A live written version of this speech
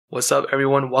What's up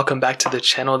everyone, welcome back to the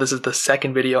channel. This is the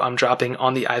second video I'm dropping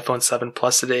on the iPhone 7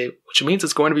 Plus today, which means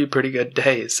it's going to be a pretty good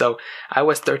day. So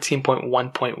iOS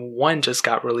 13.1.1 just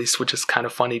got released, which is kind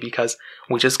of funny because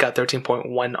we just got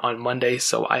 13.1 on Monday.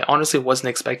 So I honestly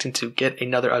wasn't expecting to get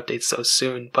another update so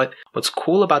soon. But what's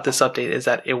cool about this update is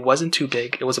that it wasn't too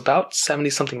big. It was about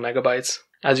 70 something megabytes.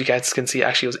 As you guys can see,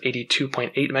 actually it was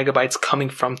 82.8 megabytes coming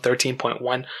from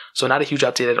 13.1. So not a huge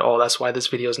update at all. That's why this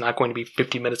video is not going to be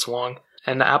 50 minutes long.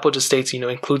 And Apple just states,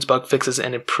 includes bug fixes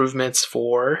and improvements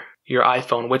for your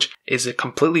iPhone, which is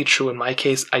completely true in my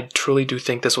case. I truly do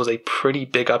think this was a pretty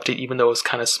big update, even though it was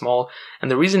kind of small. And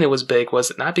the reason it was big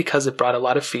was not because it brought a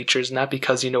lot of features, not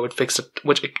because, it fixed,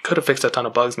 which it could have fixed a ton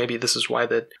of bugs. Maybe this is why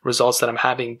the results that I'm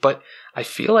having, but I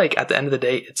feel like at the end of the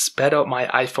day, it sped up my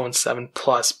iPhone 7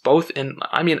 Plus,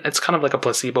 it's kind of like a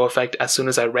placebo effect. As soon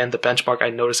as I ran the benchmark, I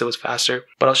noticed it was faster,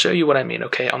 but I'll show you what I mean,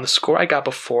 okay? On the score I got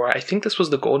before, I think this was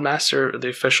the Gold Master, the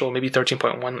official, maybe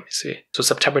 13.1, let me see. So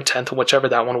September 10th, whichever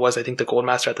that one was, I think the Gold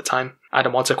Master at the time. I had a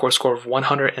multi-core score of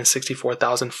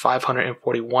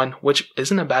 164,541, which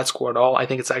isn't a bad score at all. I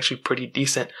think it's actually pretty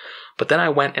decent. But then I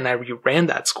went and I reran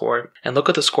that score, and look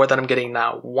at the score that I'm getting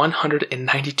now,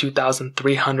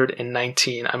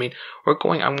 192,319.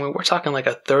 We're talking like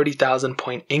a 30,000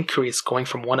 point increase going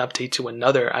from one update to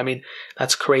another.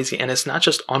 That's crazy. And it's not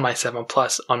just on my 7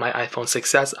 Plus, on my iPhone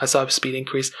 6s, I saw a speed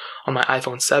increase. On my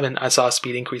iPhone 7, I saw a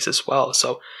speed increase as well.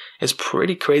 So it's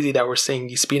pretty crazy that we're seeing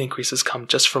these speed increases come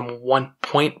just from one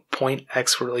point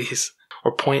X release.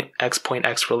 Or point X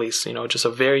release, just a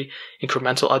very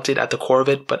incremental update at the core of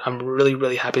it, but I'm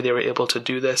really happy they were able to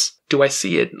do this. Do I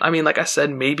see it? Like I said,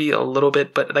 maybe a little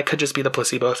bit, but that could just be the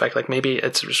placebo effect. Like maybe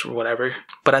it's just whatever.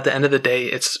 But at the end of the day,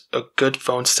 it's a good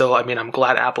phone still. I'm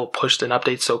glad Apple pushed an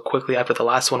update so quickly after the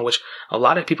last one, which a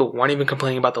lot of people weren't even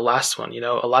complaining about the last one.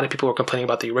 A lot of people were complaining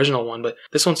about the original one, but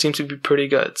this one seems to be pretty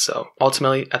good. So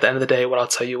ultimately, at the end of the day, what I'll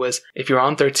tell you is if you're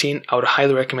on 13, I would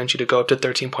highly recommend you to go up to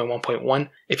 13.1.1.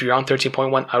 If you're on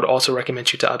 13.1, I would also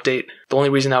recommend you to update. The only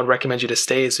reason I would recommend you to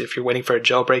stay is if you're waiting for a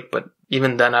jailbreak, but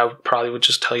even then I would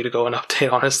just tell you to go and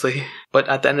update, honestly. But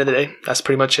at the end of the day, that's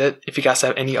pretty much it. If you guys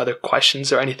have any other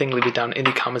questions or anything, leave it down in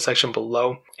the comment section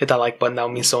below. Hit that like button, that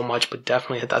would mean so much, but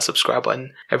definitely hit that subscribe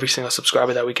button. Every single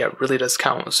subscriber that we get really does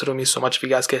count, so it would mean so much if you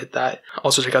guys could hit that.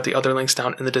 Also check out the other links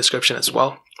down in the description as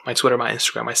well. My Twitter, my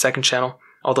Instagram, my second channel.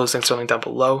 All those links are linked down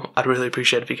below. I'd really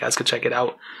appreciate it if you guys could check it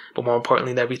out. But more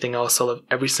importantly than everything else, I love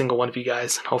every single one of you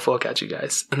guys. And hopefully I'll catch you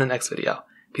guys in the next video.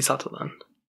 Peace out till then.